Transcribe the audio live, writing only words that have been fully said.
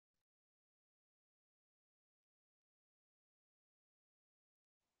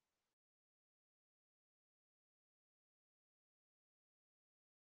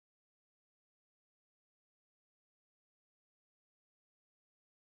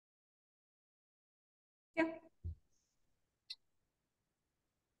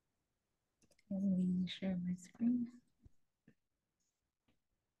me share my screen.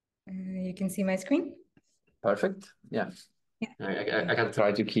 You can see my screen? Perfect. Yeah. Yeah. I can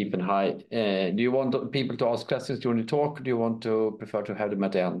try to keep it high. Do you want people to ask questions during the talk? Or do you want to prefer to have them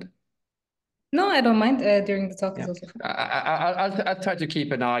at the end? No, I don't mind. During the talk is also fine. I'll try to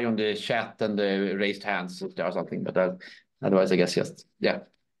keep an eye on the chat and the raised hands if there's something, but otherwise, I guess just, yeah.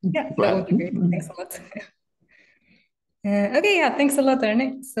 Yeah, that would be great. Thanks a lot. Okay, yeah, thanks a lot,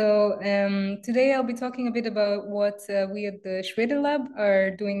 Arne. So today I'll be talking a bit about what we at the Schwede Lab are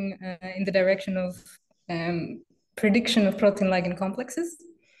doing in the direction of prediction of protein ligand complexes.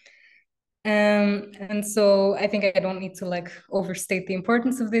 And so I think I don't need to like overstate the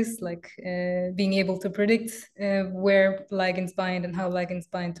importance of this, like being able to predict where ligands bind and how ligands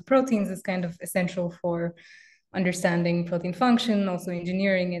bind to proteins is kind of essential for understanding protein function, also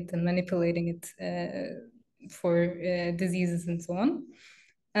engineering it and manipulating it for diseases and so on.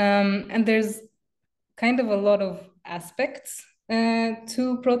 And there's kind of a lot of aspects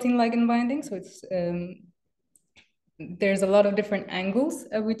to protein ligand binding. So it's there's a lot of different angles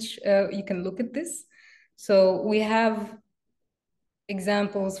at which you can look at this. So we have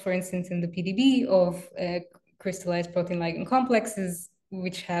examples, for instance, in the PDB of crystallized protein ligand complexes,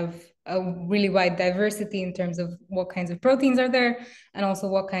 which have a really wide diversity in terms of what kinds of proteins are there, and also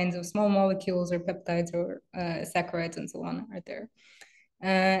what kinds of small molecules or peptides or saccharides and so on are there.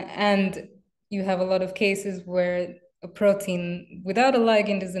 And you have a lot of cases where a protein without a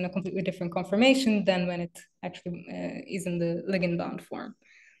ligand is in a completely different conformation than when it actually is in the ligand-bound form.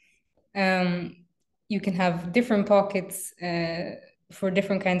 You can have different pockets for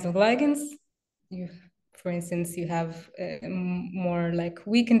different kinds of ligands. For instance, you have more like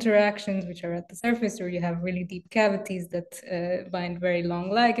weak interactions, which are at the surface, or you have really deep cavities that bind very long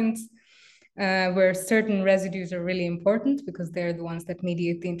ligands, where certain residues are really important because they're the ones that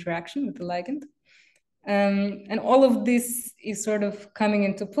mediate the interaction with the ligand. And all of this is sort of coming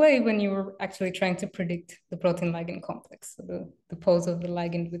into play when you're actually trying to predict the protein ligand complex, so the pose of the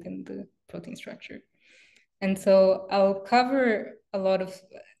ligand within the protein structure. And so I'll cover a lot of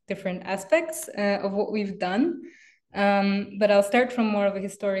different aspects of what we've done, but I'll start from more of a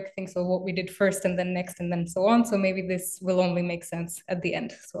historic thing, so what we did first and then next and then so on. So maybe this will only make sense at the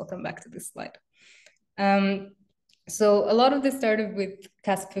end. So I'll come back to this slide. So a lot of this started with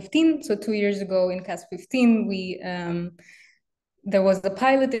CASP 15. So 2 years ago in CASP 15, there was a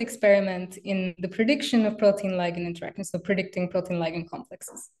pilot experiment in the prediction of protein ligand interactions, so predicting protein ligand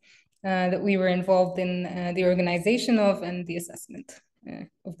complexes that we were involved in the organization of and the assessment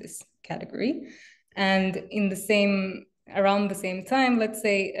of this category. And around the same time, let's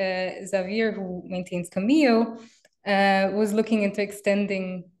say Xavier, who maintains Cameo, was looking into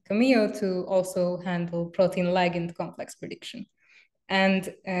extending Cameo to also handle protein ligand complex prediction.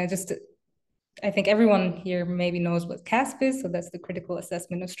 And I think everyone here maybe knows what CASP is. So that's the critical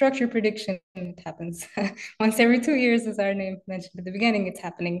assessment of structure prediction. It happens once every 2 years, as Arne mentioned at the beginning. It's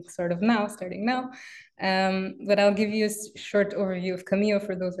happening sort of now, starting now. But I'll give you a short overview of Cameo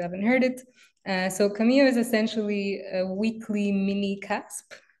for those who haven't heard it. So Cameo is essentially a weekly mini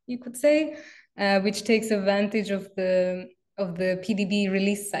CASP, you could say, which takes advantage of the PDB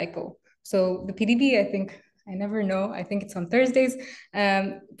release cycle. So the PDB, I think, I never know, I think it's on Thursdays,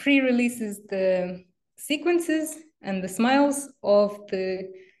 pre-releases the sequences and the SMILES of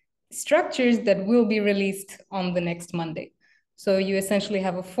the structures that will be released on the next Monday. So you essentially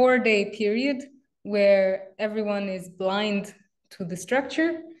have a 4-day period where everyone is blind to the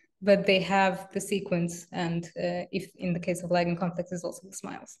structure, but they have the sequence, and if in the case of ligand complexes, also the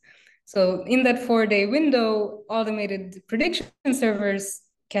SMILES. So in that 4-day window, automated prediction servers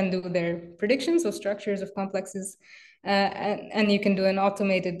can do their predictions of structures of complexes, and you can do an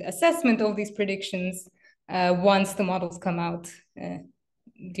automated assessment of these predictions once the models come out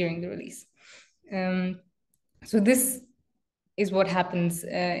during the release. So this is what happens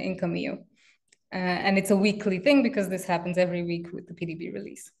in Cameo. And it's a weekly thing because this happens every week with the PDB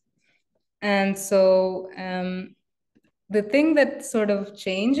release. And so the thing that sort of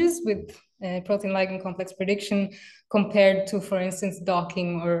changes with protein ligand complex prediction compared to, for instance,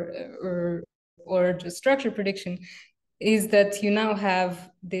 docking or just structure prediction is that you now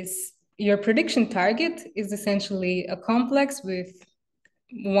have this, your prediction target is essentially a complex with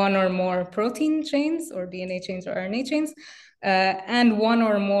one or more protein chains or DNA chains or RNA chains, and one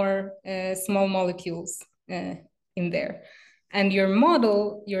or more small molecules in there. And your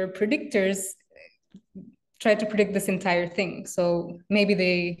model, your predictors, try to predict this entire thing. So maybe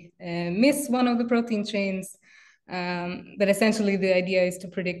they miss one of the protein chains, but essentially the idea is to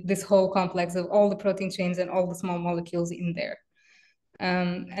predict this whole complex of all the protein chains and all the small molecules in there.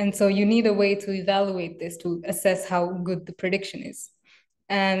 And so you need a way to evaluate this to assess how good the prediction is.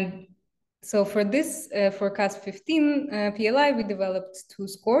 And so for this, for CASP 15 PLI, we developed two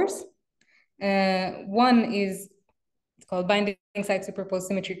scores. One is called binding site superposed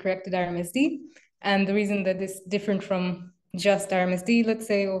symmetry corrected RMSD. And the reason that this is different from just RMSD, let's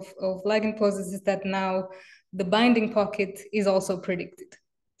say, of ligand poses is that now the binding pocket is also predicted.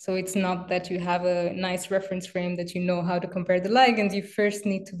 So it's not that you have a nice reference frame that you know how to compare the ligands. You first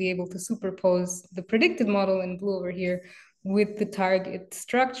need to be able to superpose the predicted model in blue over here with the target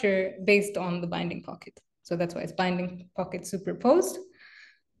structure based on the binding pocket. So that's why it's binding pocket superposed.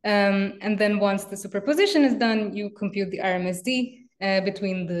 And then once the superposition is done, you compute the RMSD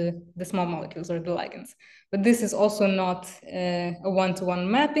between the small molecules or the ligands. But this is also not a one-to-one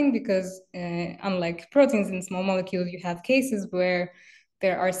mapping because unlike proteins in small molecules, you have cases where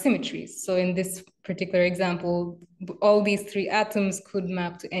there are symmetries. So in this particular example, all these three atoms could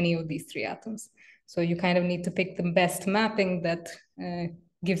map to any of these three atoms. So you kind of need to pick the best mapping that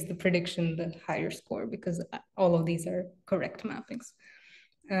gives the prediction the higher score because all of these are correct mappings.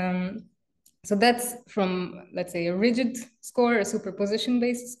 So that's from, let's say, a rigid score, a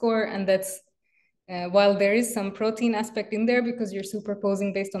superposition-based score, and that's while there is some protein aspect in there because you're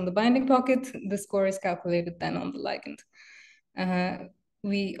superposing based on the binding pocket, the score is calculated then on the ligand.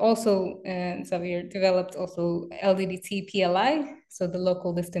 We also, Xavier developed also LDDT PLI, so the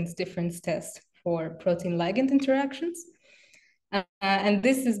local distance difference test for protein ligand interactions. And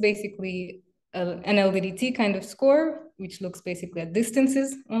this is basically an LDDT kind of score, which looks basically at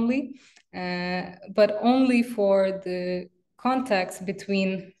distances only, but only for the contacts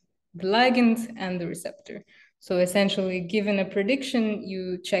between the ligand and the receptor. So essentially, given a prediction,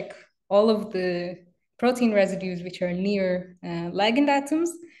 you check all of the protein residues which are near ligand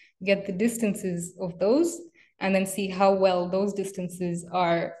atoms, get the distances of those, and then see how well those distances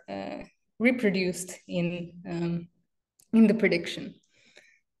are reproduced in the prediction.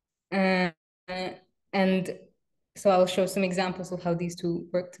 And so I'll show some examples of how these two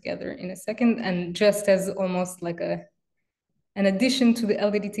work together in a second. And just as almost like an addition to the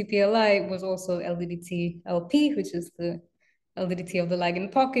LDDT PLI was also LDDT LP, which is the LDDT of the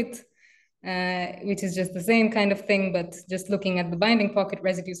ligand pocket, which is just the same kind of thing, but just looking at the binding pocket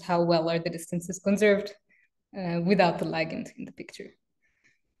residues, how well are the distances conserved without the ligand in the picture.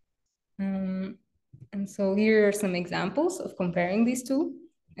 And so here are some examples of comparing these two,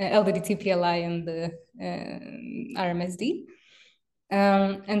 LDDT PLI and the RMSD.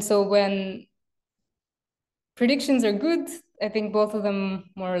 And so when predictions are good, I think both of them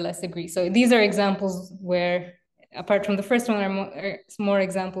more or less agree. So these are examples where, apart from the first one, are more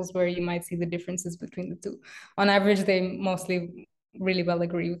examples where you might see the differences between the two. On average, they mostly really well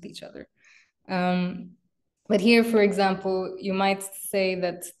agree with each other. But here, for example, you might say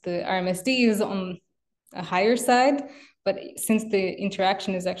that the RMSD is on a higher side, but since the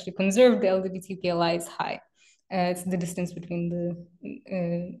interaction is actually conserved, the LDDT PLI is high. It's the distance between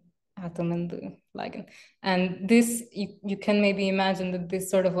the atom and the ligand. And this, you can maybe imagine that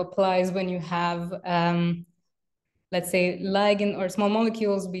this sort of applies when you have, let's say, ligand or small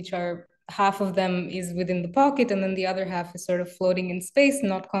molecules, which are half of them is within the pocket, and then the other half is sort of floating in space,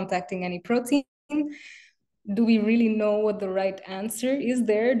 not contacting any protein. Do we really know what the right answer is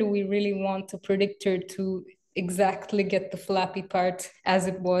there? Do we really want a predictor to exactly get the flappy part as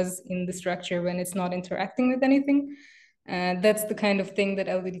it was in the structure when it's not interacting with anything? That's the kind of thing that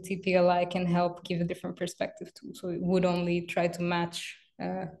LDDT PLI can help give a different perspective to. So it would only try to match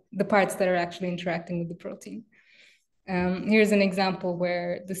the parts that are actually interacting with the protein. Here's an example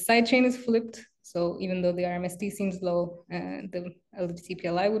where the side chain is flipped. So even though the RMSD seems low, the LDDT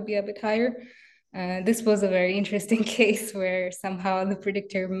PLI would be a bit higher. This was a very interesting case where somehow the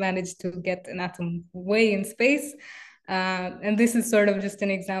predictor managed to get an atom way in space. And this is sort of just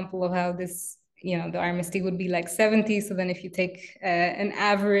an example of how this, the RMSD would be like 70. So then if you take an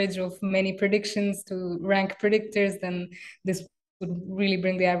average of many predictions to rank predictors, then this would really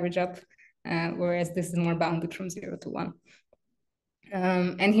bring the average up, whereas this is more bounded from 0 to 1.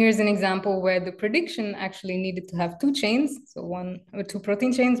 And here's an example where the prediction actually needed to have two chains. So two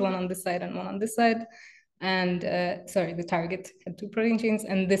protein chains, one on this side and one on this side. And the target had two protein chains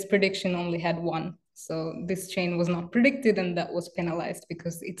and this prediction only had one. So this chain was not predicted and that was penalized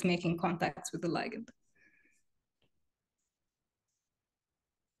because it's making contacts with the ligand.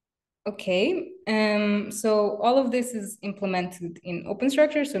 Okay, so all of this is implemented in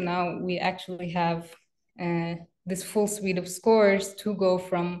OpenStructure. So now we actually have this full suite of scores to go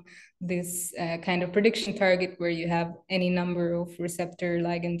from this kind of prediction target where you have any number of receptor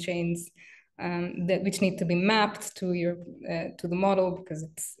ligand chains which need to be mapped to to the model, because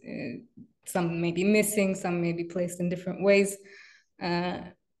it's some may be missing, some may be placed in different ways.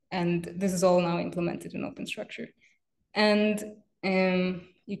 And this is all now implemented in OpenStructure. And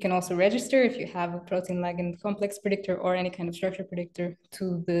you can also register if you have a protein ligand complex predictor or any kind of structure predictor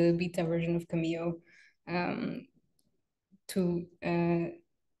to the beta version of Cameo to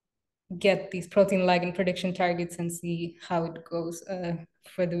get these protein ligand prediction targets and see how it goes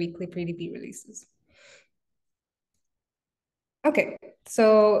for the weekly PreDB releases. Okay,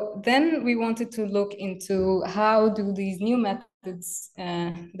 so then we wanted to look into how do these new methods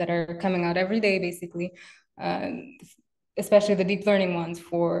that are coming out every day, basically, especially the deep learning ones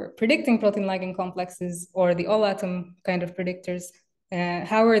for predicting protein ligand complexes or the all atom kind of predictors,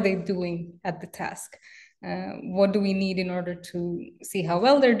 how are they doing at the task? What do we need in order to see how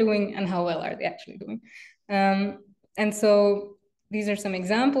well they're doing and how well are they actually doing? And so these are some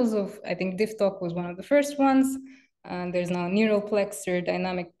examples of, I think DiffTalk was one of the first ones. There's now neural plexer,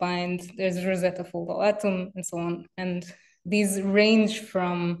 dynamic bind, there's Rosetta fold all atom, and so on. And these range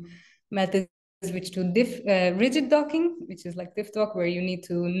from methods which do rigid docking, which is like DiffTalk, where you need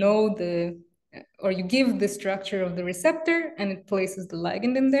to know or you give the structure of the receptor and it places the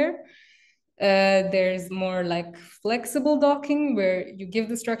ligand in there. There's more like flexible docking, where you give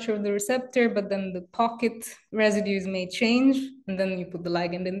the structure of the receptor, but then the pocket residues may change, and then you put the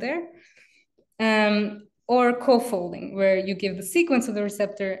ligand in there. Or co-folding, where you give the sequence of the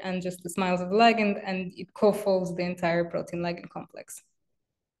receptor and just the smiles of the ligand, and it co-folds the entire protein ligand complex.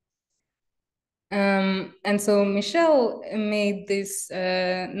 And so Michelle made this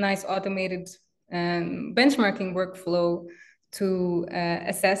nice automated benchmarking workflow to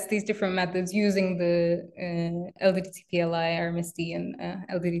assess these different methods using the LDT-PLI, RMSD, and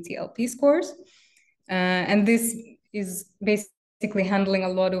LDT-LP scores. And this is basically handling a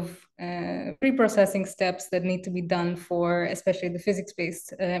lot of pre-processing steps that need to be done for especially the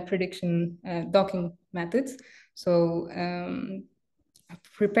physics-based prediction docking methods. So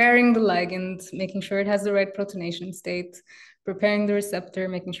preparing the ligand, making sure it has the right protonation state, preparing the receptor,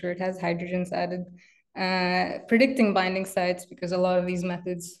 making sure it has hydrogens added, predicting binding sites, because a lot of these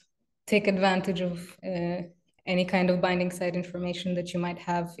methods take advantage of any kind of binding site information that you might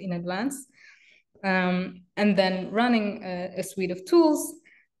have in advance. And then running a suite of tools,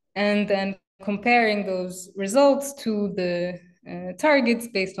 and then comparing those results to the targets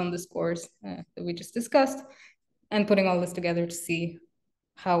based on the scores that we just discussed, and putting all this together to see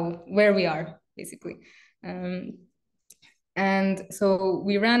where we are, basically. And so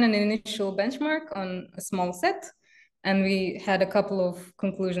we ran an initial benchmark on a small set, and we had a couple of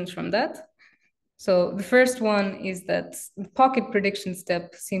conclusions from that. So the first one is that the pocket prediction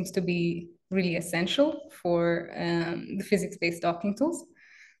step seems to be really essential for the physics-based docking tools.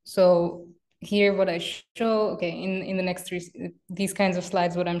 So here what I show, okay, in the next these kinds of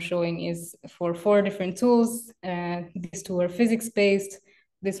slides, what I'm showing is for 4 different tools. These 2 are physics-based.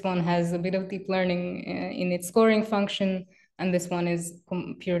 This one has a bit of deep learning in its scoring function, and this one is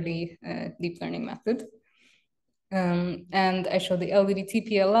purely deep learning method. And I show the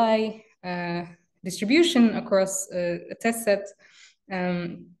LDT-PLI distribution across a test set.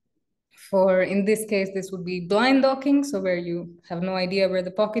 In this case, this would be blind docking, so where you have no idea where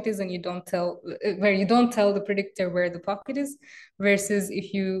the pocket is and you don't tell the predictor where the pocket is, versus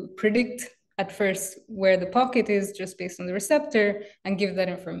if you predict at first where the pocket is just based on the receptor and give that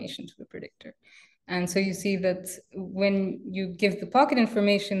information to the predictor. And so you see that when you give the pocket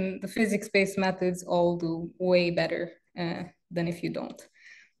information, the physics-based methods all do way better than if you don't.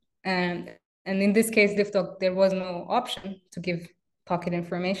 And in this case, DiffTalk, there was no option to give pocket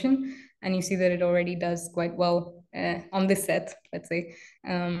information. And you see that it already does quite well on this set, let's say,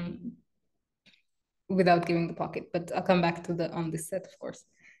 without giving the pocket. But I'll come back to on this set, of course.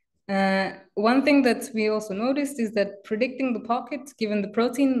 One thing that we also noticed is that predicting the pocket, given the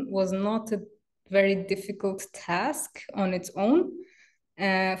protein, was not a very difficult task on its own.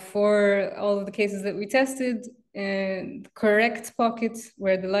 For all of the cases that we tested, the correct pocket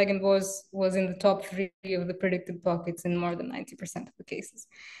where the ligand was in the top 3 of the predicted pockets in more than 90% of the cases.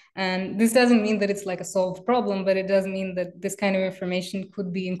 And this doesn't mean that it's like a solved problem, but it does mean that this kind of information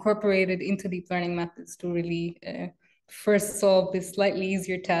could be incorporated into deep learning methods to really first solve this slightly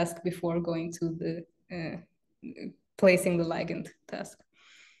easier task before going to the placing the ligand task.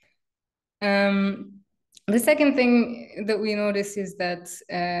 The second thing that we notice is that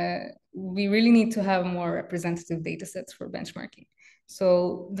we really need to have more representative data sets for benchmarking.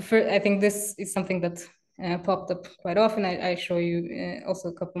 So I think this is something that popped up quite often. I show you also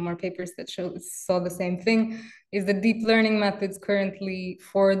a couple more papers that saw the same thing, is that deep learning methods currently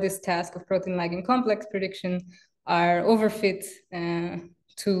for this task of protein ligand complex prediction are overfit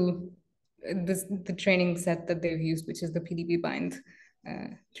to the training set that they've used, which is the PDB bind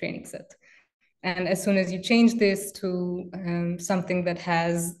training set. And as soon as you change this to something that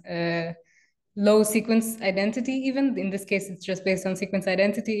has low sequence identity, even in this case, it's just based on sequence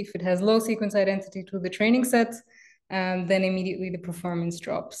identity. If it has low sequence identity to the training set, then immediately the performance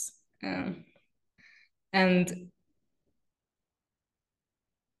drops. And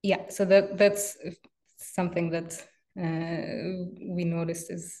yeah, so that's something that we noticed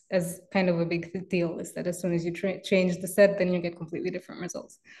as kind of a big deal, is that as soon as you change the set, then you get completely different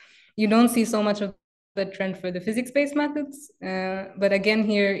results. You don't see so much of that trend for the physics-based methods, but again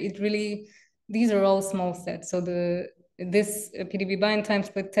here, these are all small sets. So this PDB bind time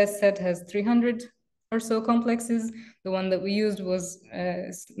split test set has 300 or so complexes. The one that we used was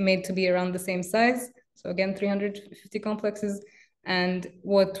made to be around the same size. So again, 350 complexes. And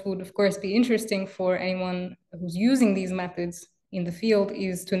what would, of course, be interesting for anyone who's using these methods in the field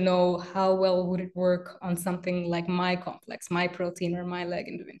is to know how well would it work on something like my complex, my protein, or my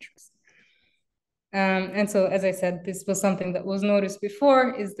ligand of interest. And so, as I said, this was something that was noticed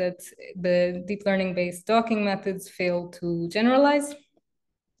before, is that the deep learning-based docking methods fail to generalize.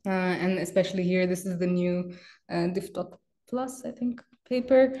 And especially here, this is the new DiffDoc Plus, I think,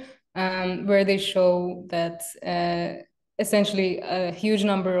 paper, where they show that essentially a huge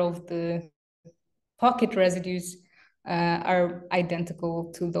number of the pocket residues are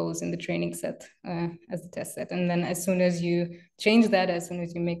identical to those in the training set as the test set. And then as soon as you change that, as soon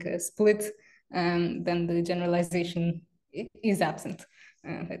as you make a split, then the generalization is absent,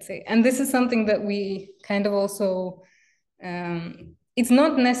 let's say. And this is something that we kind of also, it's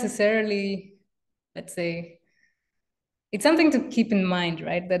not necessarily, let's say, it's something to keep in mind,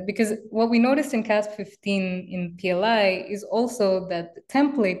 right? That because what we noticed in CASP 15 in PLI is also that the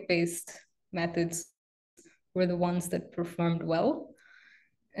template-based methods were the ones that performed well,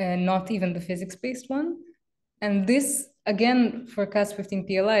 not even the physics-based one. And this, again, for CASP 15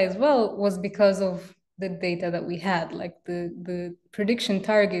 PLI as well, was because of the data that we had. Like the prediction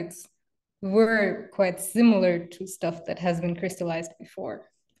targets were quite similar to stuff that has been crystallized before.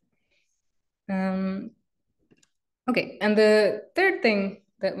 Okay, and the third thing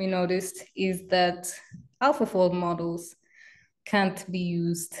that we noticed is that AlphaFold models can't be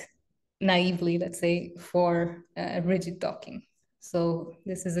used naively, let's say, for rigid docking. So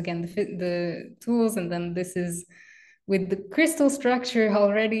this is again the tools, and then this is with the crystal structure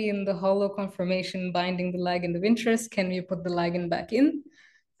already in the hollow conformation binding the ligand of interest, can we put the ligand back in?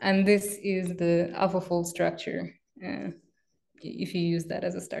 And this is the AlphaFold structure, if you use that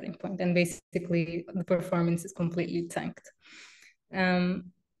as a starting point. And basically, the performance is completely tanked. And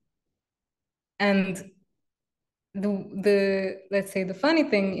let's say the funny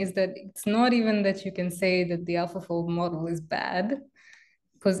thing is that it's not even that you can say that the AlphaFold model is bad,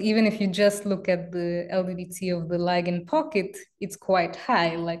 because even if you just look at the LDDT of the ligand pocket, it's quite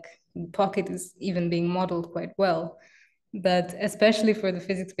high. Like the pocket is even being modeled quite well. But especially for the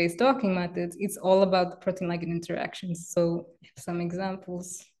physics-based docking methods, it's all about the protein-ligand interactions. So some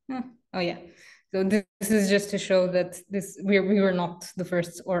examples. Oh yeah. So this is just to show that we were not the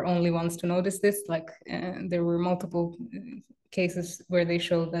first or only ones to notice this. Like there were multiple cases where they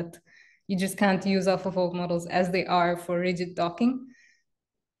show that you just can't use AlphaFold models as they are for rigid docking.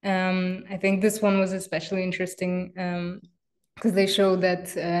 I think this one was especially interesting because they show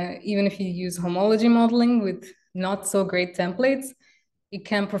that even if you use homology modeling with not so great templates, it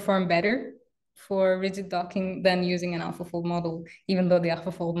can perform better for rigid docking than using an AlphaFold model, even though the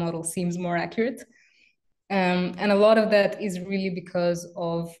AlphaFold model seems more accurate. And a lot of that is really because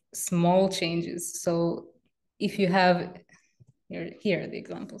of small changes. So if you have, here are the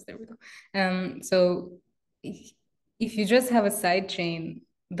examples, there we go. So if you just have a side chain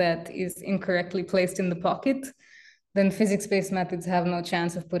that is incorrectly placed in the pocket, then physics-based methods have no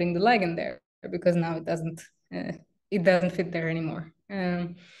chance of putting the ligand there because now it doesn't fit there anymore.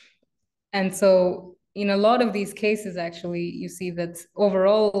 And so in a lot of these cases, actually, you see that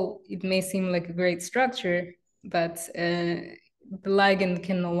overall, it may seem like a great structure, but the ligand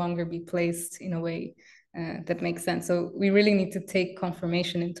can no longer be placed in a way that makes sense. So we really need to take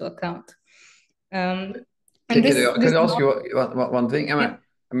conformation into account. Could I ask you one thing? I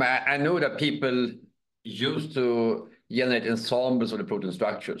know that people used to generate ensembles of the protein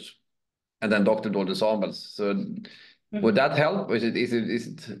structures and then doctored all the samples. So would that help? Or are they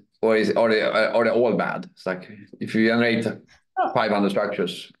all bad? It's like if you generate 500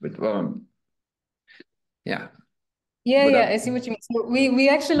 structures with Yeah. Yeah, I see what you mean. So we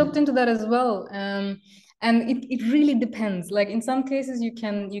actually looked into that as well. And it really depends. Like in some cases you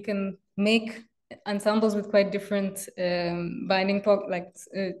can make ensembles with quite different binding pocket, like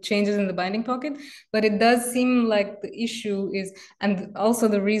changes in the binding pocket, but it does seem like the issue is, and also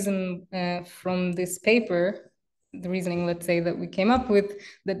the reason from this paper, the reasoning, let's say, that we came up with,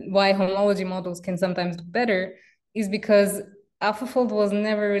 that why homology models can sometimes do better, is because AlphaFold was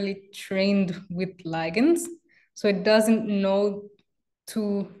never really trained with ligands. So it doesn't know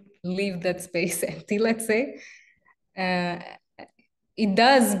to leave that space empty, let's say. It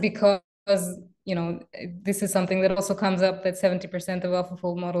does because, this is something that also comes up, that 70% of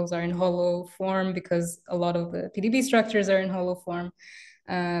AlphaFold models are in hollow form because a lot of the PDB structures are in hollow form.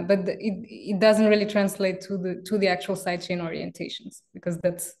 But it doesn't really translate to the actual sidechain orientations, because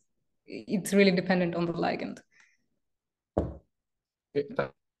it's really dependent on the ligand.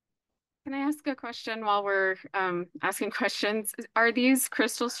 Can I ask a question while we're asking questions? Are these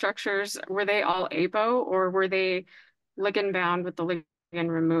crystal structures, were they all APO, or were they ligand bound with the ligand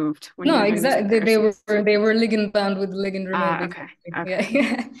removed? No, exactly. They were ligand bound with ligand removed. Okay. Exactly. Okay.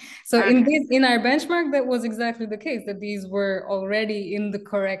 Yeah. So in our benchmark, that was exactly the case, that these were already in the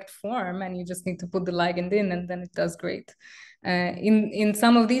correct form, and you just need to put the ligand in, and then it does great. In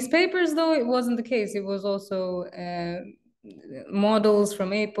some of these papers, though, it wasn't the case. It was also models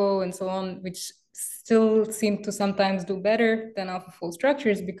from APO and so on, which still seem to sometimes do better than AlphaFold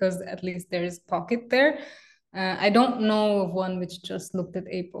structures, because at least there is pocket there. I don't know of one which just looked at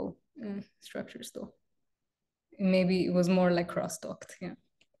APO structures, though. Maybe it was more like crosstalked, yeah.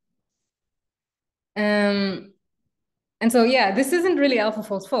 And so, yeah, this isn't really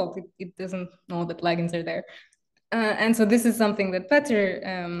AlphaFold's fault. It doesn't know that ligands are there. And so this is something that Petter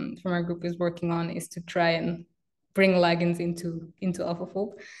from our group is working on, is to try and bring ligands into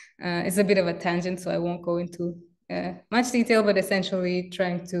AlphaFold. It's a bit of a tangent, so I won't go into much detail, but essentially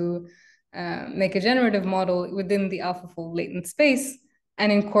trying to make a generative model within the AlphaFold latent space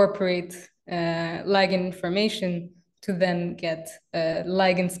and incorporate ligand information to then get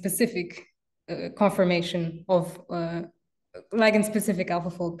ligand-specific confirmation of ligand-specific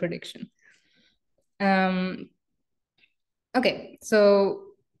AlphaFold prediction. Okay, so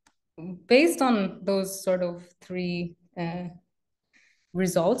based on those sort of three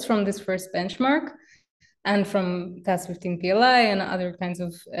results from this first benchmark, and from CASP 15 PLI and other kinds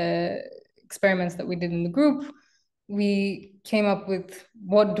of experiments that we did in the group, we came up with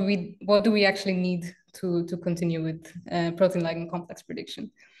what do we actually need to continue with protein ligand complex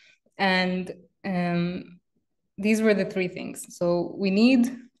prediction. And these were the three things. So we need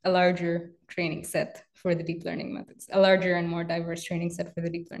a larger training set for the deep learning methods, a larger and more diverse training set for the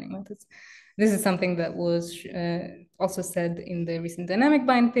deep learning methods. This is something that was also said in the recent dynamic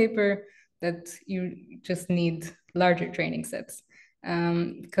bind paper, that you just need larger training sets.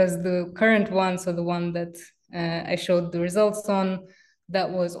 Because the current one, so the one that I showed the results on, that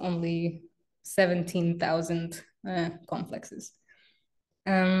was only 17,000 complexes.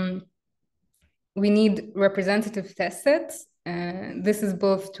 We need representative test sets. This is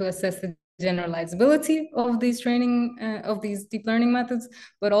both to assess the generalizability of these deep learning methods,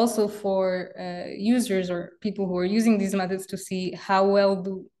 but also for users or people who are using these methods to see how well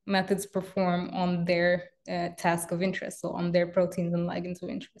do methods perform on their task of interest, so on their proteins and ligands of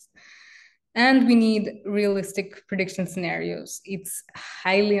interest. And we need realistic prediction scenarios. It's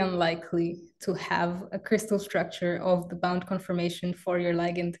highly unlikely to have a crystal structure of the bound conformation for your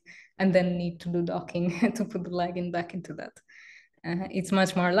ligand and then need to do docking to put the ligand back into that. It's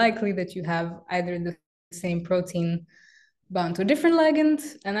much more likely that you have either the same protein bound to a different ligand,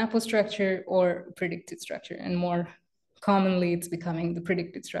 an APO structure, or a predicted structure. And more commonly, it's becoming the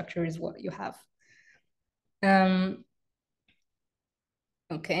predicted structure is what you have.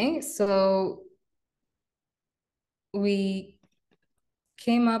 Okay, so we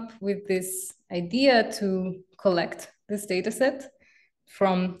came up with this idea to collect this data set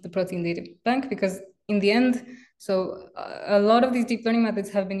from the protein data bank, because in the end, so a lot of these deep learning methods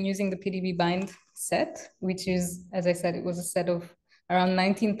have been using the PDB bind set, which is, as I said, it was a set of around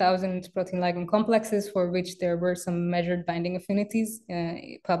 19,000 protein ligand complexes for which there were some measured binding affinities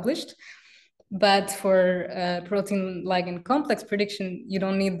published. But for protein ligand complex prediction, you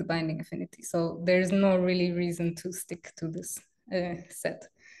don't need the binding affinity. So there's no really reason to stick to this set.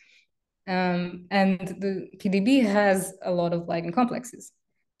 And the PDB has a lot of ligand complexes.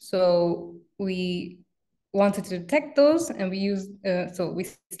 So we wanted to detect those, and we used, so we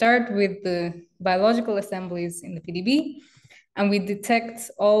start with the biological assemblies in the PDB, And we detect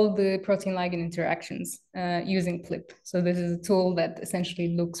all the protein ligand interactions using PLIP. So this is a tool that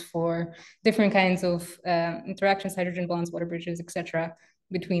essentially looks for different kinds of interactions, hydrogen bonds, water bridges, etc.,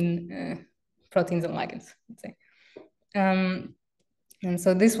 between proteins and ligands, let's say. And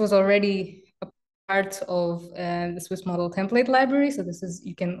so this was already a part of the Swiss model template library. So this is,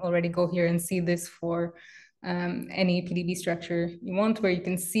 you can already go here and see this for any PDB structure you want, where you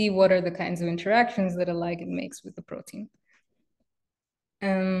can see what are the kinds of interactions that a ligand makes with the protein.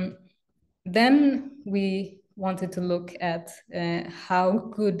 Then we wanted to look at how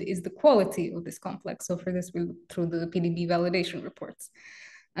good is the quality of this complex. So for this, we looked through the PDB validation reports.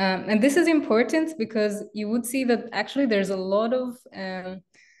 And this is important because you would see that actually there's a lot of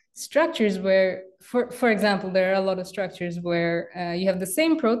structures where, for example, there are a lot of structures where you have the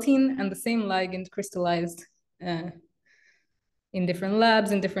same protein and the same ligand crystallized in different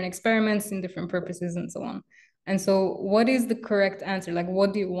labs, in different experiments, in different purposes, and so on. And so what is the correct answer? Like,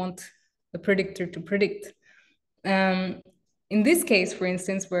 what do you want the predictor to predict? In this case, for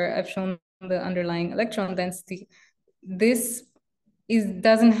instance, where I've shown the underlying electron density, this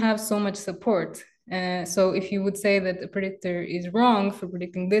doesn't have so much support. So if you would say that the predictor is wrong for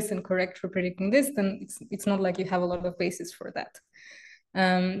predicting this and correct for predicting this, then it's not like you have a lot of basis for that.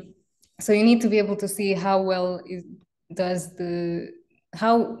 So you need to be able to see how well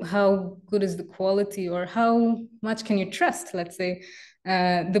how good is the quality, or how much can you trust, let's say,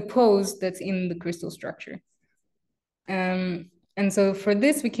 the pose that's in the crystal structure. And so for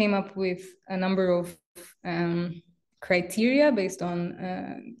this, we came up with a number of criteria based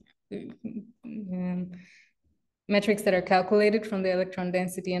on metrics that are calculated from the electron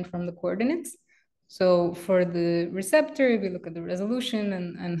density and from the coordinates. So for the receptor, we look at the resolution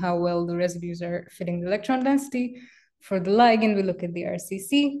and how well the residues are fitting the electron density. For the ligand, we look at the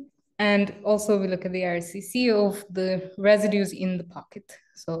RCC, and also we look at the RCC of the residues in the pocket,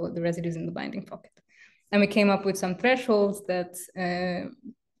 so the residues in the binding pocket. And we came up with some thresholds that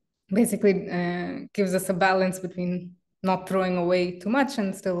basically gives us a balance between not throwing away too much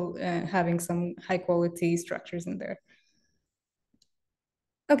and still having some high quality structures in there.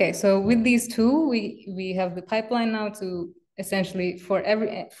 Okay, so with these two, we have the pipeline now to essentially for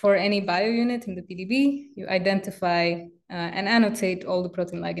any bio unit in the PDB, you identify and annotate all the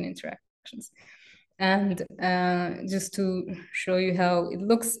protein ligand interactions. And just to show you how it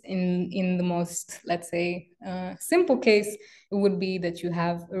looks in the most, let's say, simple case, it would be that you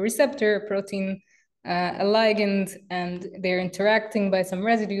have a receptor, a protein, a ligand, and they're interacting by some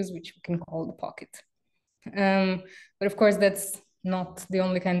residues, which we can call the pocket. But of course, that's not the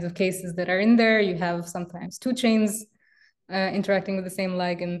only kinds of cases that are in there. You have sometimes two chains interacting with the same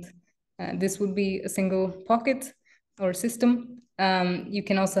ligand. This would be a single pocket or system. You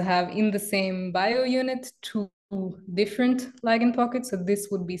can also have in the same bio unit two different ligand pockets. So this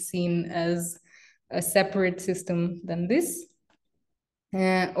would be seen as a separate system than this.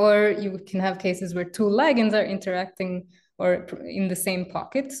 Or you can have cases where two ligands are interacting or in the same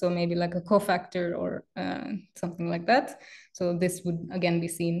pocket. So maybe like a cofactor or something like that. So this would again be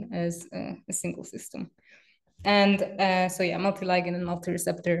seen as a single system. And so yeah, multi-ligand and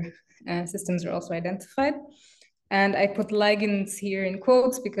multi-receptor systems are also identified. And I put ligands here in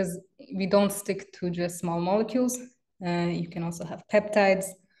quotes because we don't stick to just small molecules. You can also have peptides,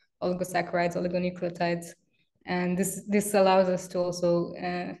 oligosaccharides, oligonucleotides. And this allows us to also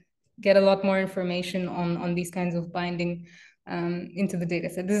get a lot more information on these kinds of binding into the data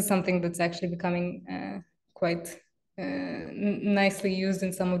set. This is something that's actually becoming quite nicely used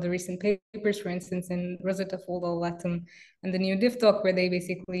in some of the recent papers, for instance, in Rosetta Foldal Latum and the new DiffDoc, where they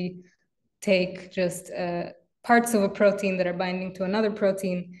basically take just parts of a protein that are binding to another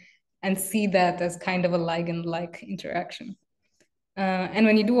protein and see that as kind of a ligand-like interaction. And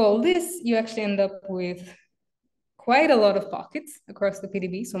when you do all this, you actually end up with quite a lot of pockets across the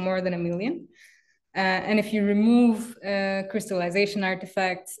PDB, so more than 1 million. And if you remove crystallization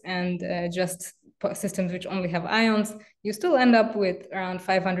artifacts and just systems which only have ions, you still end up with around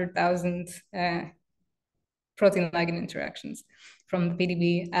 500,000 protein ligand interactions from the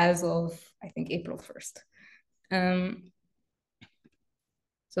PDB as of, I think, April 1st.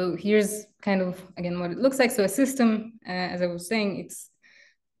 So here's kind of, again, what it looks like. So a system, as I was saying, it's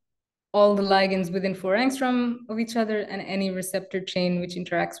all the ligands within 4 angstrom of each other and any receptor chain which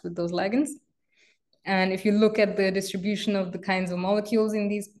interacts with those ligands. And if you look at the distribution of the kinds of molecules in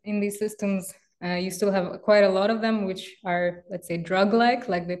these systems, you still have quite a lot of them, which are, let's say, drug-like,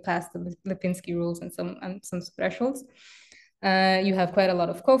 like they pass the Lipinski rules and some thresholds. You have quite a lot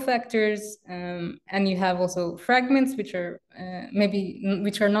of cofactors, and you have also fragments, which are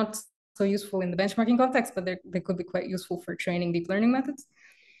which are not so useful in the benchmarking context, but they could be quite useful for training deep learning methods.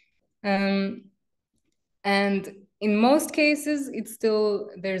 And in most cases,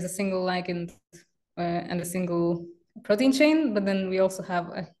 there's a single ligand and a single protein chain, but then we also have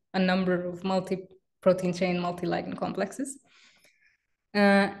a number of multi-protein chain, multi-ligand complexes.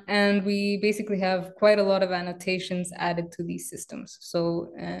 And we basically have quite a lot of annotations added to these systems.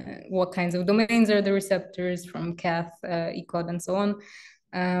 So what kinds of domains are the receptors from Cath, ECOD, and so on.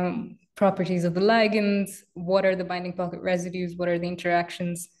 Properties of the ligands, what are the binding pocket residues, what are the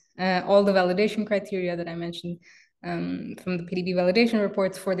interactions, all the validation criteria that I mentioned from the PDB validation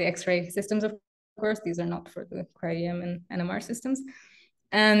reports for the X-ray systems, of course. These are not for the cryo-EM and NMR systems.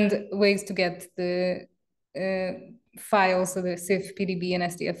 And ways to get the files, so the CIF, PDB, and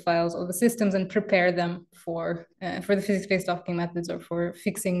SDF files of the systems, and prepare them for the physics-based docking methods or for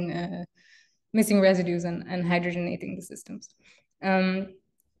fixing missing residues and hydrogenating the systems.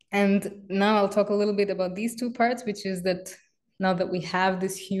 And now I'll talk a little bit about these two parts, which is that now that we have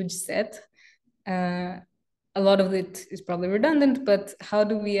this huge set, a lot of it is probably redundant, but how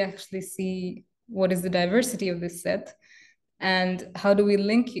do we actually see what is the diversity of this set? And how do we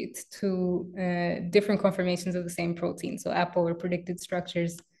link it to different conformations of the same protein? So APO or predicted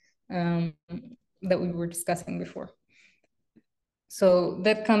structures that we were discussing before. So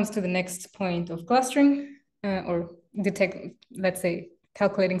that comes to the next point of clustering or let's say,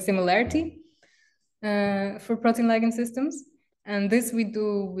 calculating similarity for protein ligand systems. And this we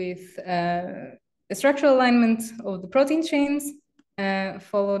do with a structural alignment of the protein chains,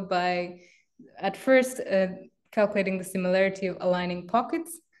 followed by, at first, calculating the similarity of aligning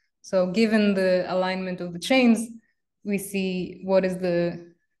pockets. So given the alignment of the chains, we see are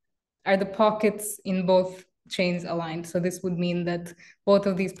the pockets in both chains aligned. So this would mean that both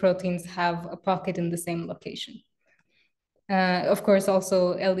of these proteins have a pocket in the same location. Of course,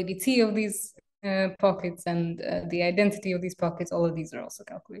 also LDBT of these pockets and the identity of these pockets, all of these are also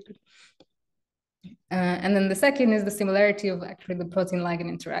calculated. And then the second is the similarity of actually the protein ligand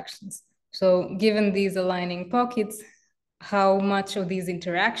interactions. So given these aligning pockets, how much of these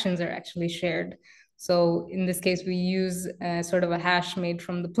interactions are actually shared? So in this case, we use sort of a hash made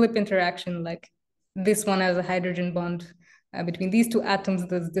from the PLIP interaction, like this one has a hydrogen bond between these two atoms.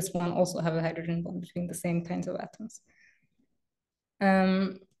 Does this one also have a hydrogen bond between the same kinds of atoms?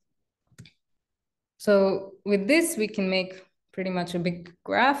 So with this, we can make pretty much a big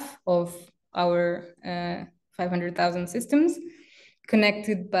graph of our 500,000 systems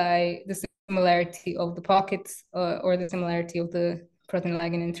connected by the similarity of the pockets or the similarity of the protein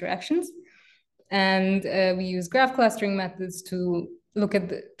ligand interactions. And we use graph clustering methods to look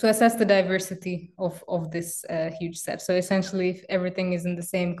at to assess the diversity of this huge set. So essentially, if everything is in the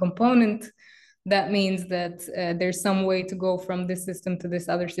same component, that means that there's some way to go from this system to this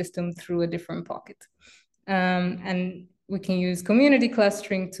other system through a different pocket. And we can use community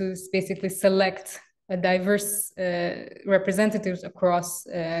clustering to basically select a diverse representatives across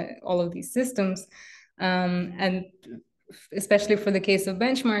all of these systems. And especially for the case of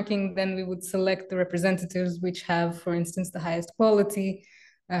benchmarking, then we would select the representatives which have, for instance, the highest quality,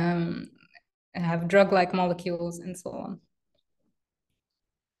 have drug-like molecules, and so on.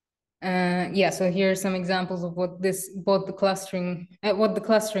 So here are some examples of what the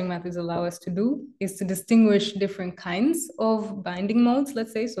clustering methods allow us to do is to distinguish different kinds of binding modes,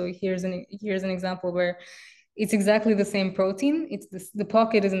 let's say. So here's an example where it's exactly the same protein. The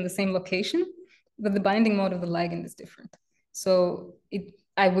pocket is in the same location, but the binding mode of the ligand is different. So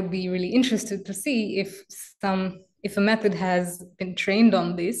I would be really interested to see if a method has been trained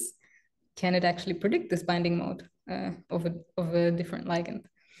on this, can it actually predict this binding mode of a different ligand?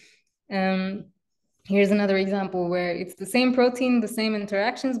 Here's another example where it's the same protein, the same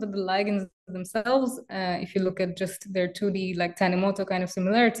interactions, but the ligands themselves, if you look at just their 2D, like Tanimoto kind of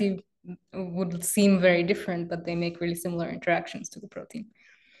similarity, would seem very different, but they make really similar interactions to the protein.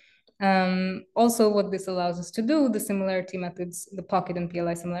 Also, what this allows us to do, the similarity methods, the pocket and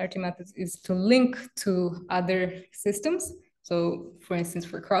PLI similarity methods, is to link to other systems. So for instance,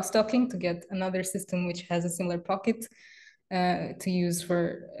 for cross-docking, to get another system which has a similar pocket to use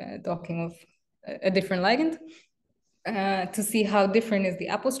for docking of a different ligand, to see how different is the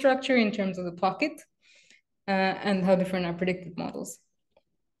APO structure in terms of the pocket, and how different are predicted models.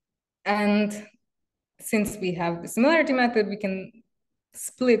 And since we have the similarity method, we can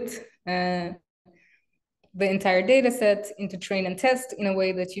split the entire data set into train and test in a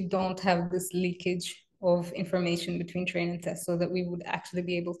way that you don't have this leakage of information between train and test, so that we would actually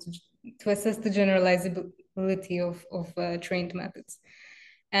be able to assess the generalizability of trained methods.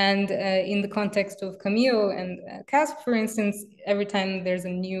 And in the context of Cameo and CASP, for instance, every time there's a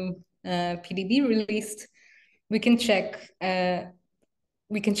new PDB released, we can check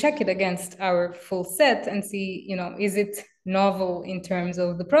it against our full set and see, is it novel in terms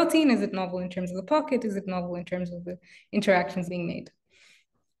of the protein? Is it novel in terms of the pocket? Is it novel in terms of the interactions being made?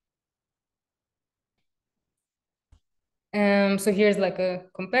 So here's like a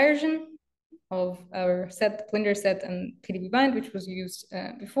comparison of our set, Plinder set, and PDB bind, which was used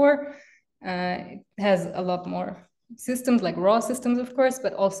before. It has a lot more systems, like raw systems, of course,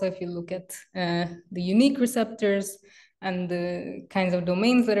 but also if you look at the unique receptors and the kinds of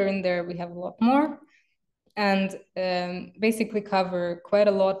domains that are in there, we have a lot more, and basically cover quite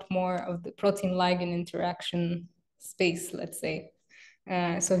a lot more of the protein ligand interaction space, let's say.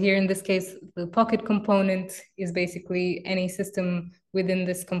 So here in this case, the pocket component is basically any system within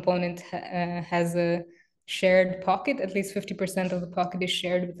this component has a shared pocket. At least 50% of the pocket is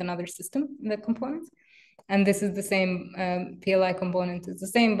shared with another system in that component. And this is the same, PLI component is the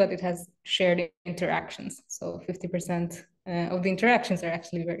same, but it has shared interactions. So 50% of the interactions are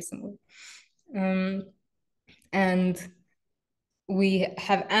actually very similar. And we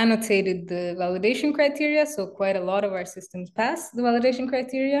have annotated the validation criteria. So quite a lot of our systems pass the validation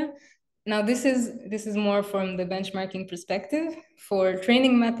criteria. Now, this is more from the benchmarking perspective. For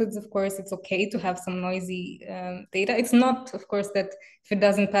training methods, of course, it's okay to have some noisy data. It's not, of course, that if it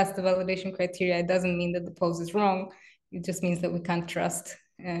doesn't pass the validation criteria, it doesn't mean that the pose is wrong. It just means that we can't trust,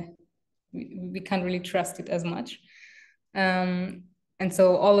 we can't really trust it as much. And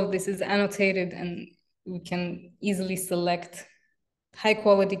so all of this is annotated, and we can easily select high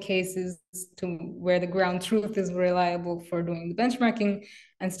quality cases to where the ground truth is reliable for doing the benchmarking,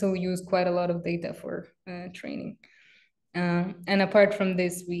 and still use quite a lot of data for training. And apart from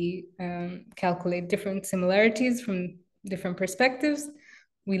this, we calculate different similarities from different perspectives.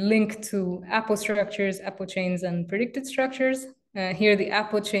 We link to APO structures, APO chains, and predicted structures. Here, the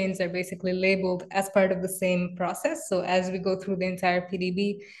APO chains are basically labeled as part of the same process. So as we go through the entire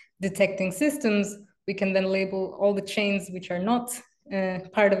PDB detecting systems, we can then label all the chains which are not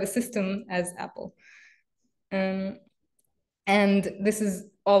part of a system as APO. And this is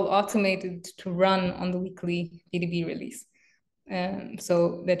all automated to run on the weekly PDB release.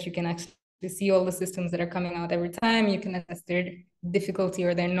 So that you can actually see all the systems that are coming out every time. You can assess their difficulty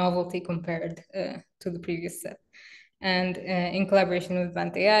or their novelty compared to the previous set. And in collaboration with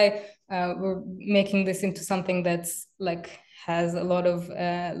Vant AI, we're making this into something that's like has a lot of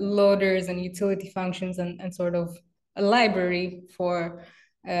loaders and utility functions and sort of a library for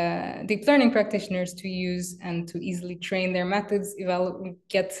deep learning practitioners to use and to easily train their methods,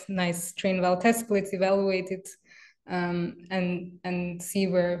 get nice train val test splits, evaluate it, and see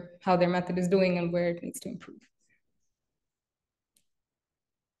how their method is doing and where it needs to improve.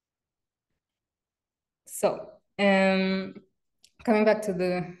 So coming back to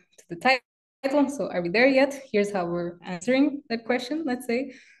the title, so are we there yet? Here's how we're answering that question, let's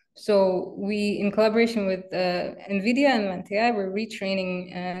say. So we, in collaboration with NVIDIA and Vant AI, we're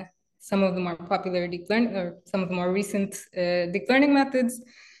retraining some of the more popular deep learning, or some of the more recent deep learning methods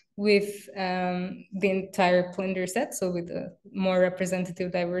with the entire Plinder set, so with a more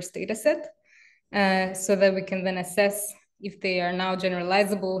representative, diverse data set, so that we can then assess if they are now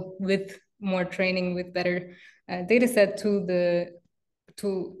generalizable with more training, with better data set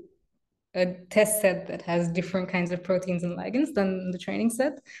to a test set that has different kinds of proteins and ligands than the training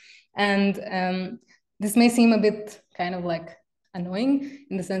set. And this may seem a bit kind of like annoying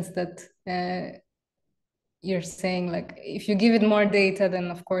in the sense that you're saying like, if you give it more data,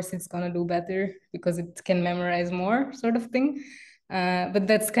 then of course it's going to do better because it can memorize more, sort of thing. But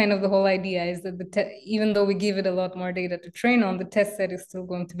that's kind of the whole idea, is that even though we give it a lot more data to train on, the test set is still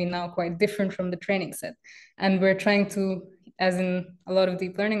going to be now quite different from the training set. And we're trying to, as in a lot of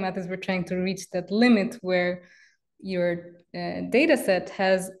deep learning methods, we're trying to reach that limit where your data set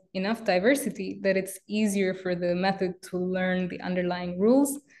has enough diversity that it's easier for the method to learn the underlying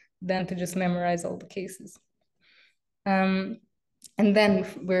rules than to just memorize all the cases. And then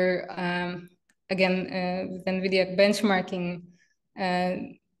we're, again, with NVIDIA benchmarking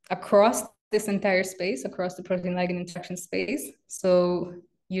across this entire space, across the protein ligand interaction space. So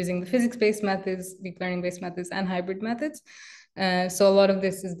using the physics-based methods, deep learning-based methods, and hybrid methods. So a lot of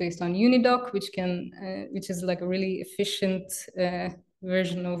this is based on Unidoc, which is like a really efficient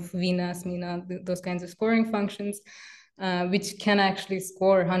version of VNAS, MINA, those kinds of scoring functions, which can actually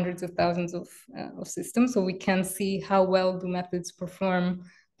score hundreds of thousands of systems. So we can see how well do methods perform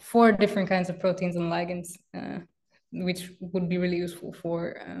for different kinds of proteins and ligands, which would be really useful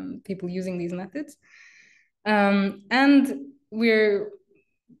for people using these methods. And we're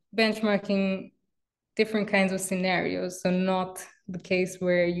benchmarking different kinds of scenarios. So not the case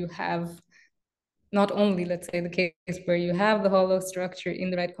where you have not only, let's say, the case where you have the hollow structure in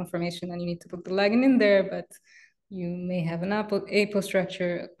the right conformation and you need to put the ligand in there, but you may have an apo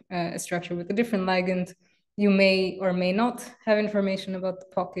structure, a structure with a different ligand. You may or may not have information about the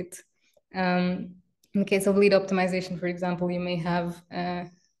pocket. In the case of lead optimization, for example, you may have a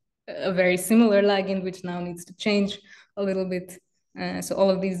very similar ligand, which now needs to change a little bit. So all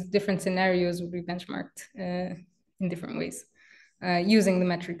of these different scenarios will be benchmarked in different ways. Using the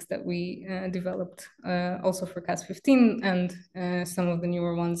metrics that we developed also for CASP 15 and some of the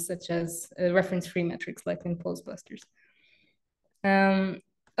newer ones, such as reference-free metrics like in pose clusters.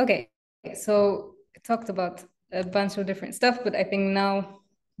 Okay, so I talked about a bunch of different stuff, but I think now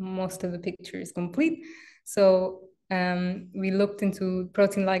most of the picture is complete. So we looked into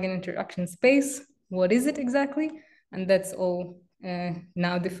protein ligand interaction space. What is it exactly? And that's all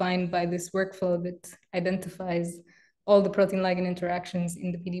now defined by this workflow that identifies all the protein ligand interactions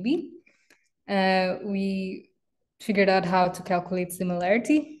in the PDB. We figured out how to calculate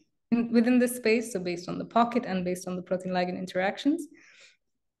similarity within this space, so based on the pocket and based on the protein ligand interactions.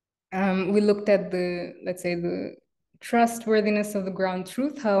 We looked at the, let's say, the trustworthiness of the ground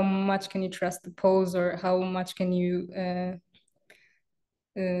truth. How much can you trust the pose, or how much can you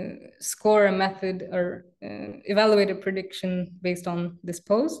score a method or evaluate a prediction based on this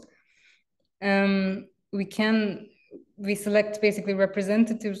pose? We select basically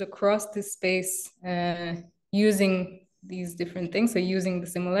representatives across this space using these different things. So using the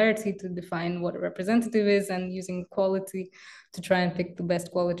similarity to define what a representative is, and using quality to try and pick the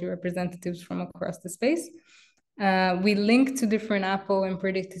best quality representatives from across the space. We link to different apo and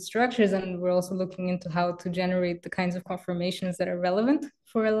predicted structures, and we're also looking into how to generate the kinds of conformations that are relevant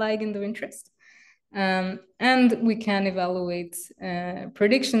for a ligand of interest. And we can evaluate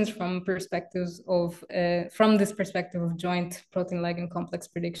predictions from perspectives of, from this perspective of joint protein ligand complex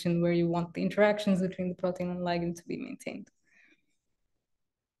prediction, where you want the interactions between the protein and ligand to be maintained.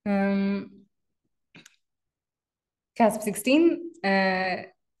 CASP 16,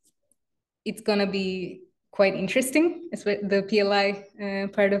 it's gonna be quite interesting. It's the PLI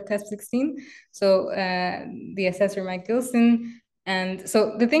part of CASP 16. So the assessor Mike Gilson. And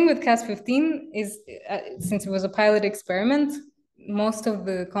so the thing with CASP 15 is, since it was a pilot experiment, most of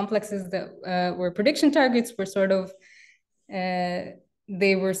the complexes that were prediction targets were sort of,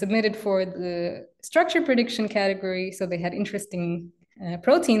 they were submitted for the structure prediction category. So they had interesting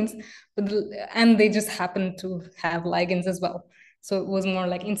proteins, and they just happened to have ligands as well. So it was more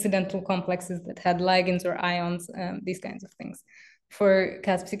like incidental complexes that had ligands or ions, these kinds of things. For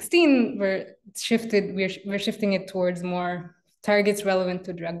CASP 16, we're shifting it towards more targets relevant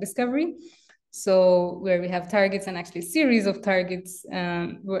to drug discovery. So where we have targets and actually a series of targets,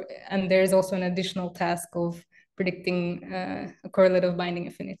 and there's also an additional task of predicting a correlative binding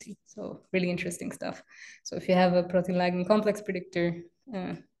affinity. So really interesting stuff. So if you have a protein ligand complex predictor,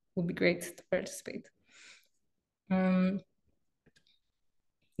 would be great to participate.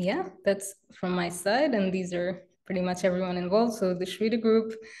 Yeah, that's from my side, and these are pretty much everyone involved. So the Shweta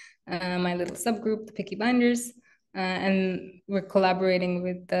group, my little subgroup, the Picky Binders, and we're collaborating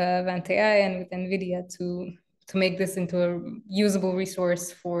with Vant AI and with NVIDIA to make this into a usable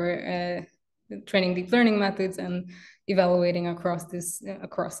resource for training deep learning methods and evaluating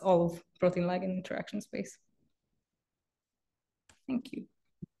across all of protein ligand interaction space. Thank you.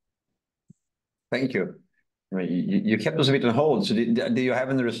 Thank you. I mean, you kept us a bit on hold. So do you have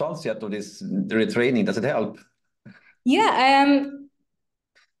any results yet of this retraining? Does it help? Yeah,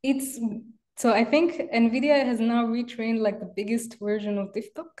 so I think NVIDIA has now retrained like the biggest version of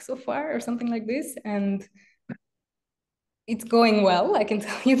DiffDoc so far, or something like this, and it's going well. I can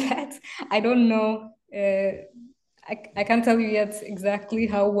tell you that. I don't know. I can't tell you yet exactly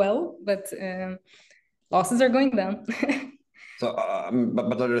how well, but losses are going down. So,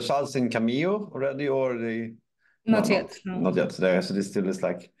 but the results in Cameo already, or the not yet. No. Not yet. There, so this still is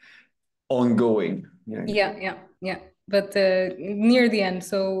like ongoing. Yeah. But near the end.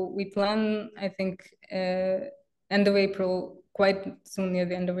 So we plan, I think, end of April, quite soon near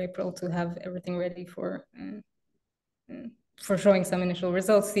the end of April, to have everything ready for showing some initial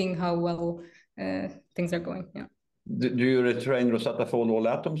results, seeing how well things are going. Yeah. Do you retrain Rosetta fold all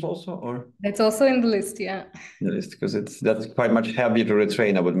atoms also, or? That's also in the list, yeah. The list, because that's quite much heavier to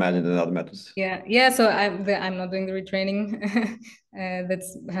retrain, I would imagine, than other methods. Yeah. So I'm not doing the retraining.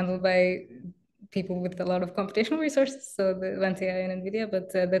 That's handled by people with a lot of computational resources, so the Vant AI and NVIDIA, but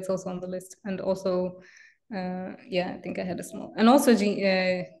that's also on the list. And also, yeah, I think I had a small, and also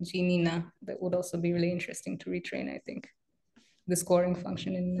Gnina, that would also be really interesting to retrain, I think, the scoring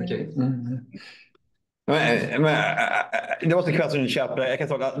function in. Okay. There was a question in chat, but I can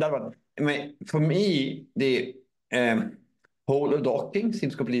talk that one. For me, the whole docking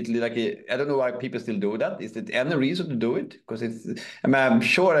seems completely like I don't know why people still do that. Is it any reason to do it? Because I'm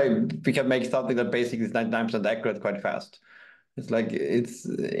sure we can make something that basically is 99% accurate quite fast. It's like it's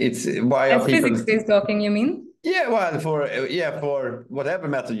why are people physics-based docking, you mean? Yeah, well, for whatever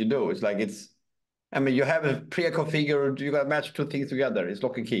method you do, it's like you have a pre-configured, you got to match two things together. It's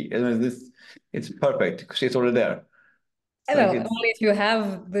lock and key. And it's perfect because it's already there. Only if you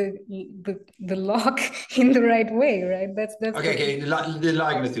have the lock in the right way, right? That's okay. The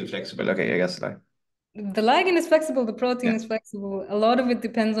ligand is still flexible. Okay, I guess the ligand is flexible, the protein is flexible. A lot of it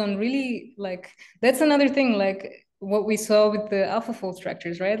depends on really that's another thing, like what we saw with the AlphaFold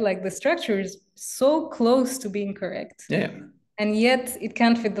structures, right? Like the structure is so close to being correct. Yeah. And yet it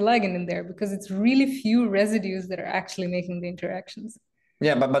can't fit the ligand in there because it's really few residues that are actually making the interactions.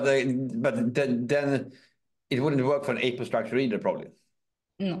 Yeah, but then it wouldn't work for an apo structure either, probably.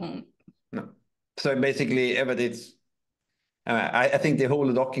 No. So basically, I think the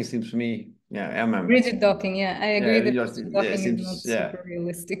whole docking seems to me, rigid docking. Yeah, I agree that rigid docking seems, is not super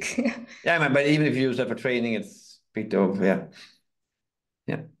realistic. But even if you use that for training, it's a bit of if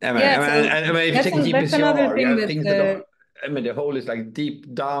you take GPCR, you have things that the hole is like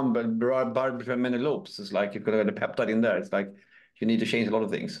deep down, but barred between many loops. It's like you could have a peptide in there. It's like you need to change a lot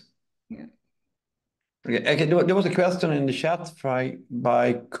of things. Yeah. Okay. There was a question in the chat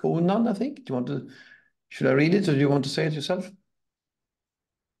by Conan, I think. Should I read it, or do you want to say it yourself?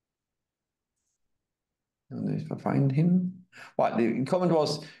 If I find him. Well, the comment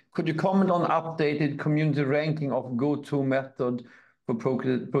was, could you comment on updated community ranking of go-to method for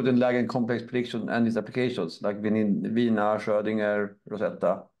protein ligand complex prediction and its applications, like Wiener, Schrödinger,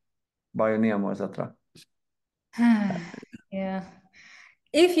 Rosetta, BioNemo, etc.? Yeah.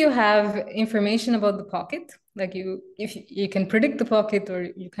 If you have information about the pocket, like if you can predict the pocket or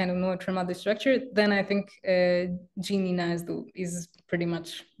you kind of know it from other structure, then I think GNINA is pretty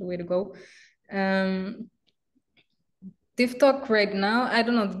much the way to go. DiffDock right now, I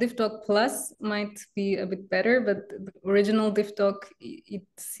don't know, the DiffDock Plus might be a bit better, but the original DiffDock, it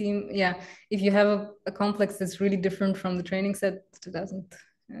seems, if you have a complex that's really different from the training set, it doesn't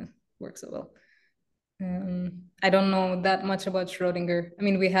work so well. I don't know that much about Schrödinger. I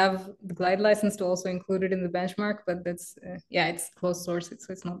mean, we have the glide license to also include it in the benchmark, but that's, it's closed source,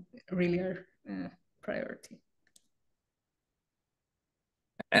 so it's not really our priority.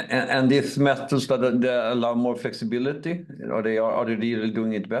 And these methods that allow more flexibility, are they really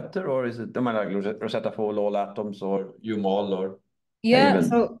doing it better, or is it like Rosetta Fold, all atoms, or UMOL, or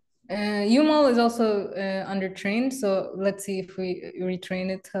so UMOL is also undertrained. So let's see if we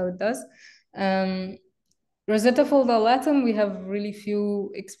retrain it how it does. Rosetta Fold all atom, we have really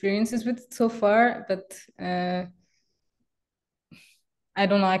few experiences with it so far, but I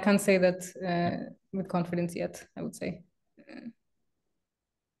don't know. I can't say that with confidence yet, I would say.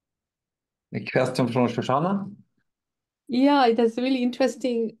 A question from Shoshana? Yeah, it is really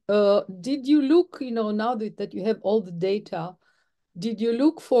interesting. Did you look, now that you have all the data, did you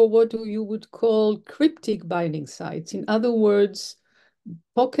look for what you would call cryptic binding sites? In other words,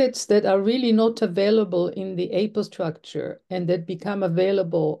 pockets that are really not available in the APO structure and that become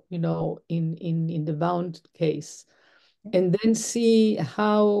available, in the bound case, and then see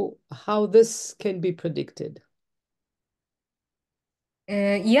how this can be predicted.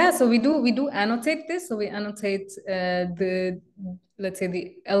 So we do annotate this. So we annotate let's say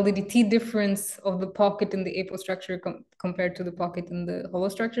the LDDT difference of the pocket in the APO structure compared to the pocket in the hollow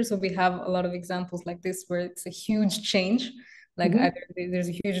structure. So we have a lot of examples like this where it's a huge change, like either there's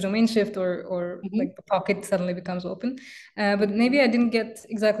a huge domain shift or like the pocket suddenly becomes open. But maybe I didn't get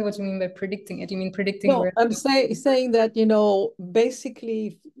exactly what you mean by predicting it. You mean predicting? No, I'm saying that,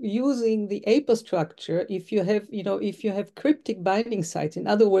 basically using the APO structure, if you have cryptic binding sites, in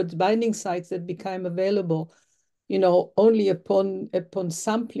other words, binding sites that become available, only upon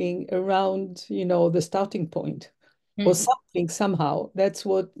sampling around, the starting point or something somehow. That's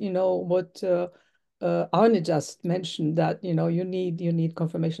what, Arne just mentioned, that, you need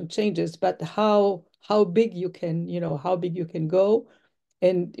confirmation changes, but how big you can go.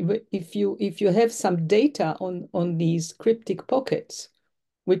 And if you have some data on these cryptic pockets,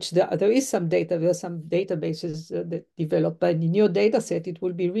 which there is some data, there are some databases that developed, but in your data set, it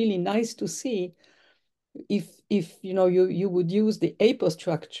will be really nice to see if you would use the APO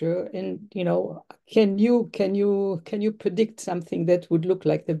structure, and can you predict something that would look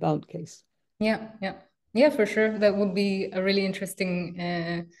like the bound case? Yeah, for sure. That would be a really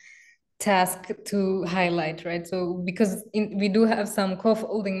interesting task to highlight, right? So because we do have some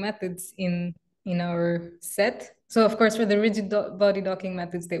co-folding methods in in our set. So of course, for the rigid body docking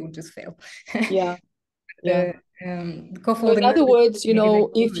methods, they would just fail. Yeah. Yeah. The So co-folding in other method, words, you maybe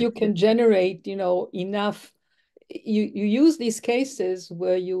know, they if you can generate, you know, enough, you use these cases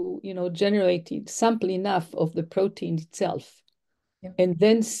where you know, generated sample enough of the protein itself, and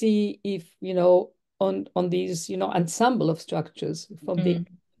then see if, you know, on these, you know, ensemble of structures from the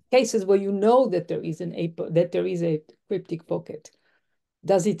cases where you know that there is that there is a cryptic pocket.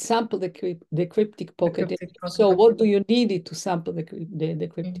 Does it sample the cryptic pocket? So what do you need it to sample the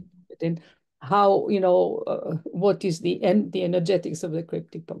cryptic pocket? And how, you know, what is the energetics of the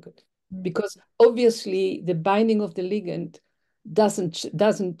cryptic pocket? Because obviously the binding of the ligand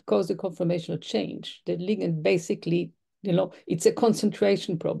doesn't cause the conformational change. The ligand basically, you know, it's a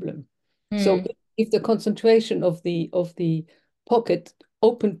concentration problem. So if the concentration of the pocket,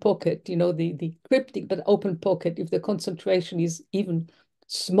 open pocket, you know, the cryptic but open pocket, if the concentration is even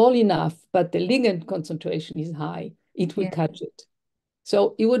small enough, but the ligand concentration is high, it will catch it.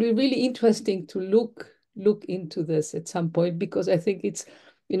 So it would be really interesting to look into this at some point, because I think it's,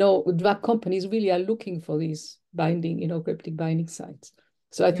 you know, drug companies really are looking for these binding, you know, cryptic binding sites.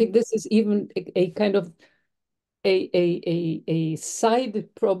 So I think this is even a kind of a side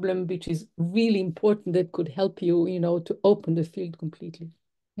problem which is really important, that could help you, you know, to open the field completely.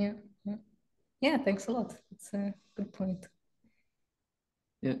 Yeah, thanks a lot. It's a good point.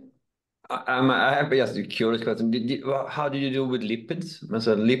 Yeah. I have just a curious question. How did you do with lipids?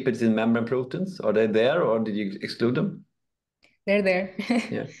 So lipids in membrane proteins, are they there, or did you exclude them? They're there.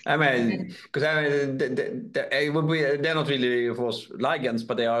 Yeah, I mean, because I mean, it would be, they're not really, of course, ligands,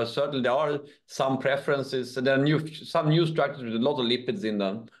 but they are certainly, there are some preferences. There are some new structures with a lot of lipids in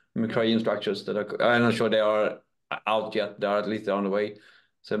them, cryogen structures that are, I'm not sure they are out yet. They are, at least they're on the way.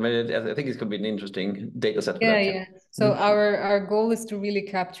 So I think it's going to be an interesting data set for that. Yeah. So our goal is to really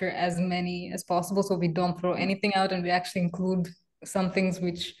capture as many as possible, so we don't throw anything out, and we actually include some things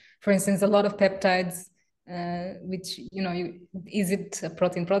which, for instance, a lot of peptides, which, you know, is it a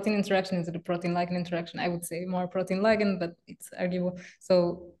protein-protein interaction? Is it a protein-ligand interaction? I would say more protein-ligand, but it's arguable.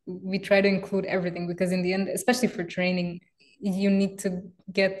 So we try to include everything, because in the end, especially for training, you need to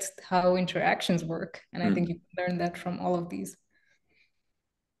get how interactions work, and I think you can learn that from all of these.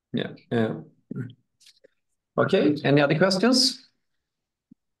 Yeah. Okay, any other questions?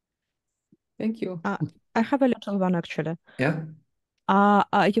 Thank you. I have a little one, actually. Yeah.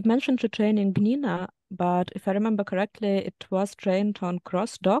 You mentioned retraining GNINA, but if I remember correctly, it was trained on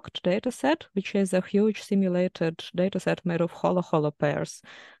cross-docked dataset, which is a huge simulated dataset made of holo-holo pairs.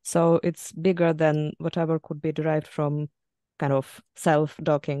 So it's bigger than whatever could be derived from kind of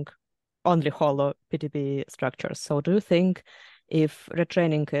self-docking only holo PDB structures. So do you think if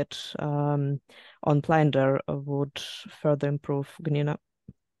retraining it on Blinder would further improve GNINA?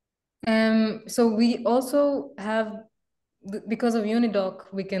 So we also have, because of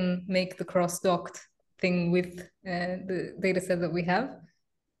Unidoc, we can make the cross-docked thing with the data set that we have.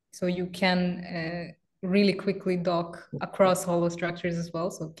 So you can really quickly dock across holo structures as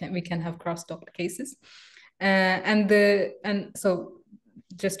well. So we can have cross-docked cases. And so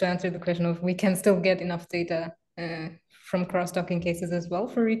just to answer the question of, we can still get enough data from cross-docking cases as well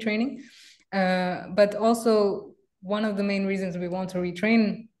for retraining. But also, one of the main reasons we want to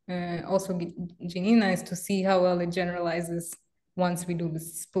retrain also GNINA is to see how well it generalizes once we do the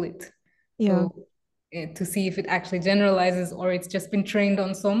split. Yeah. So to see if it actually generalizes, or it's just been trained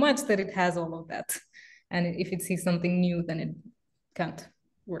on so much that it has all of that. And if it sees something new, then it can't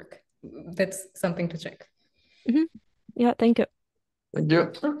work. That's something to check. Yeah, thank you. Thank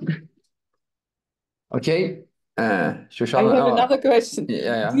you. Okay. Shoshana, I have another question.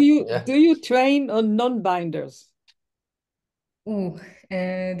 Do you train on non-binders? Ooh,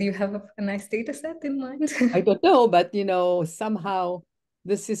 do you have a nice data set in mind? I don't know, but you know, somehow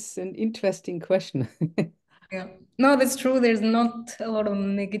this is an interesting question. Yeah, no, that's true. There's not a lot of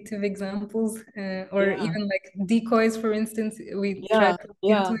negative examples, or even like decoys, for instance. We tried to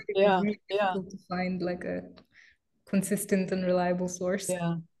look into it. It was really difficult to find like a consistent and reliable source.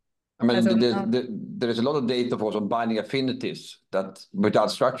 Yeah. I mean, there is a lot of data for some binding affinities that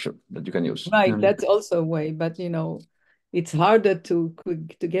without structure that you can use. Right, that's also a way, but you know, it's harder to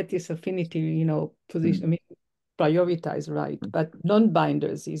get this affinity, you know, position. I mean, prioritize, right? But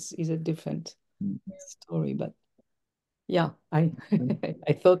non-binders is a different story. But yeah, I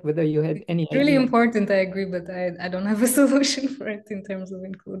I thought whether you had any idea. Really important, I agree, but I don't have a solution for it in terms of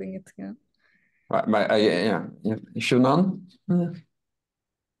including it. Yeah. Right. Shunan?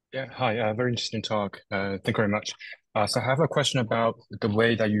 Yeah, hi, very interesting talk. Thank you very much. So I have a question about the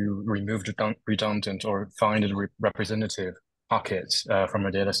way that you removed redundant or find a representative pockets from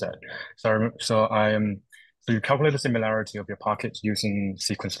a data set. So you calculate the similarity of your pockets using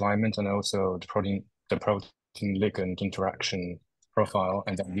sequence alignment and also the protein ligand interaction profile,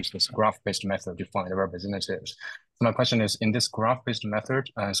 and then use this graph-based method to find the representatives. So my question is, in this graph-based method,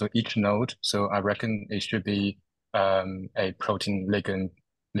 so each node, so I reckon it should be a protein ligand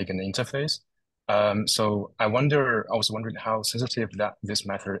interface. So I was wondering how sensitive this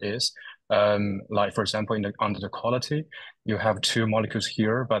method is. Like for example, under the quality, you have two molecules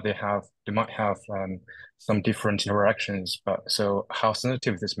here, but they might have some different interactions. But so how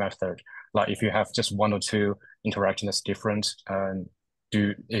sensitive this method? Like if you have just one or two interaction that's different,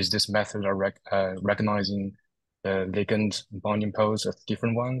 is this method recognizing the ligand binding pose as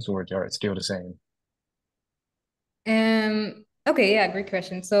different ones, or they're still the same? Okay, yeah, great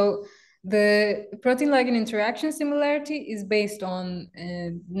question. So the protein ligand interaction similarity is based on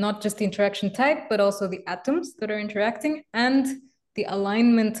not just the interaction type, but also the atoms that are interacting and the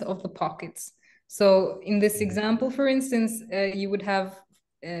alignment of the pockets. So in this example, for instance, you would have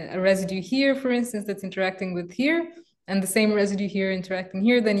a residue here, for instance, that's interacting with here, and the same residue here interacting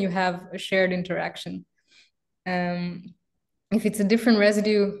here, then you have a shared interaction. If it's a different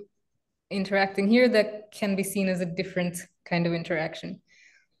residue interacting here, that can be seen as a different kind of interaction.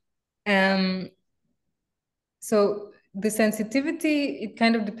 So the sensitivity, it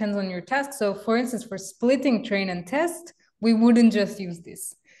kind of depends on your task. So for instance, for splitting train and test, we wouldn't just use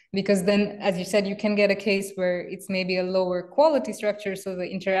this, because then, as you said, you can get a case where it's maybe a lower quality structure, so the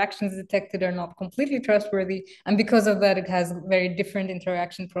interactions detected are not completely trustworthy, and because of that, it has very different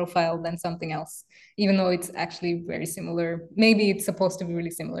interaction profile than something else, even though it's actually very similar. Maybe it's supposed to be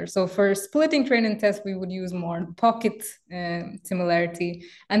really similar. So for splitting train and test, we would use more pocket similarity,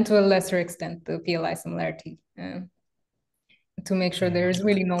 and to a lesser extent, the PLI similarity, to make sure there is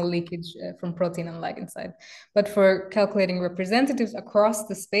really no leakage from protein and ligand side. But for calculating representatives across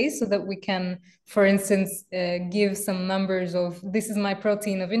the space, so that we can, for instance, give some numbers of this is my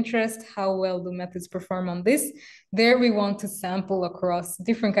protein of interest, how well do methods perform on this, there we want to sample across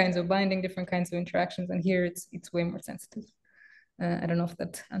different kinds of binding, different kinds of interactions, and here it's way more sensitive. I don't know if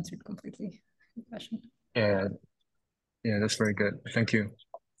that answered completely the question. Yeah, that's very good. Thank you.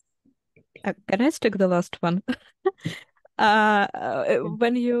 Can I stick the last one?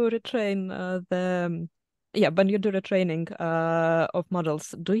 When you retrain when you do the training of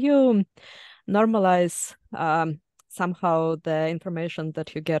models, do you normalize somehow the information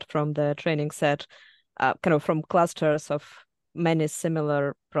that you get from the training set, kind of from clusters of many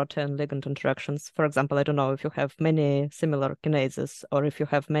similar protein ligand interactions? For example, I don't know if you have many similar kinases or if you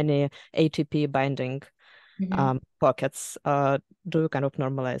have many ATP binding pockets, do you kind of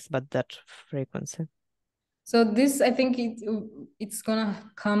normalize by that frequency? So this, I think it's gonna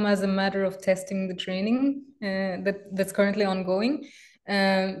come as a matter of testing the training that's currently ongoing,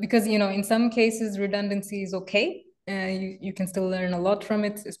 because in some cases redundancy is okay. You can still learn a lot from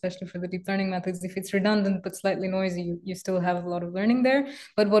it, especially for the deep learning methods. If it's redundant but slightly noisy, you still have a lot of learning there.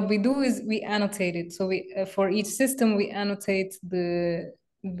 But what we do is we annotate it. So we for each system we annotate the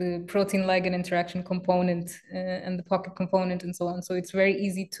protein ligand interaction component and the pocket component and so on. So it's very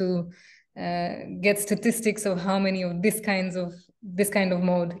easy to get statistics of how many of this kind of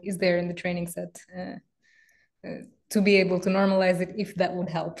mode is there in the training set, to be able to normalize it, if that would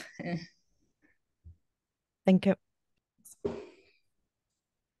help. Thank you.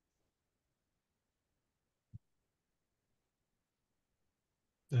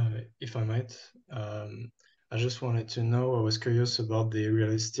 If I might, I just wanted to know, I was curious about the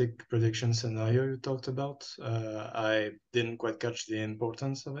realistic prediction scenario you talked about. I didn't quite catch the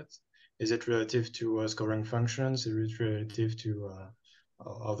importance of it. Is it relative to scoring functions? Is it relative to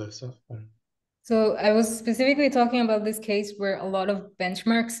other stuff? So I was specifically talking about this case where a lot of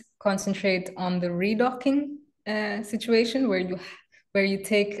benchmarks concentrate on the redocking situation, where you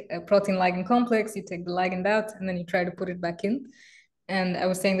take a protein ligand complex, you take the ligand out, and then you try to put it back in. And I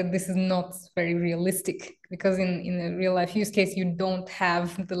was saying that this is not very realistic, because in a real life use case, you don't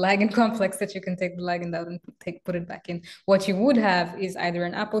have the ligand complex that you can take the ligand out and put it back in. What you would have is either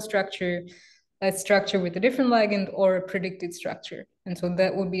an APO structure, a structure with a different ligand, or a predicted structure. And so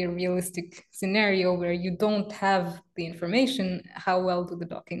that would be a realistic scenario where you don't have the information. How well do the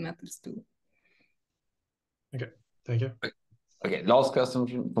docking methods do? Okay, thank you. Okay, last question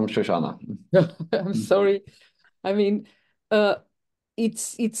from Shoshana. I'm sorry. I mean,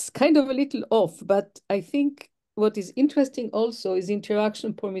 it's kind of a little off, but I think what is interesting also is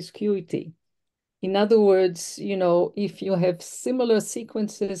interaction promiscuity. In other words, if you have similar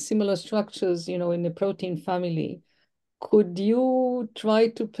sequences, similar structures, in the protein family, could you try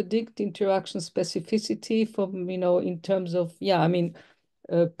to predict interaction specificity from, in terms of, I mean,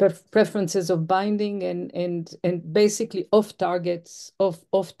 preferences of binding and basically off target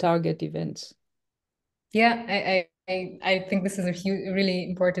events? Yeah, I think this is a really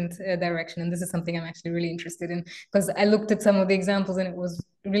important direction, and this is something I'm actually really interested in, because I looked at some of the examples and it was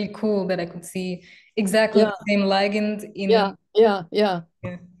really cool that I could see exactly the same ligand in. Yeah.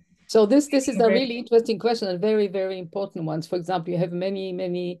 So this is a really interesting question, and very, very important ones. For example, you have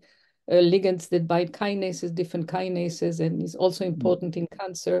many ligands that bind kinases, different kinases, and is also important in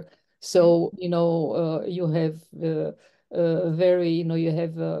cancer. So you have you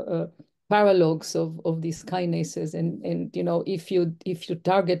have paralogs of these kinases, and if you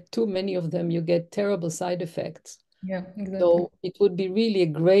target too many of them, you get terrible side effects. Yeah, exactly. So it would be really a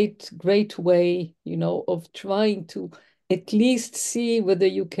great way, of trying to at least see whether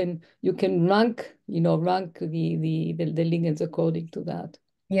you can rank the ligands according to that.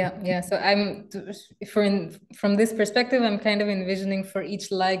 Yeah. So from this perspective, I'm kind of envisioning for each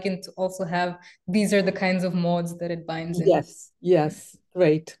ligand to also have, these are the kinds of modes that it binds in. Yes,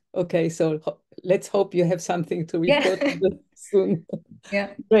 great. Okay, so let's hope you have something to report soon.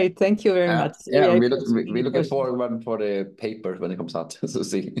 Yeah. Great, thank you very much. Yeah, we're looking forward for the paper when it comes out to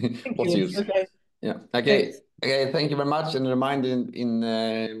see what's used. Okay. Yeah. Okay. Thank you very much. And a reminder, in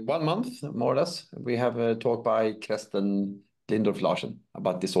 1 month, more or less, we have a talk by Kirsten Lindorf Larsen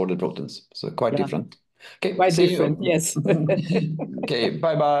about disordered proteins. So quite different. Okay. Quite see different, you. yes. Okay.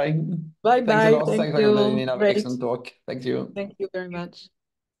 Bye-bye. Bye-bye. Thanks a lot. Thank Thanks, you. Nina. Excellent talk. Thank you. Thank you very much.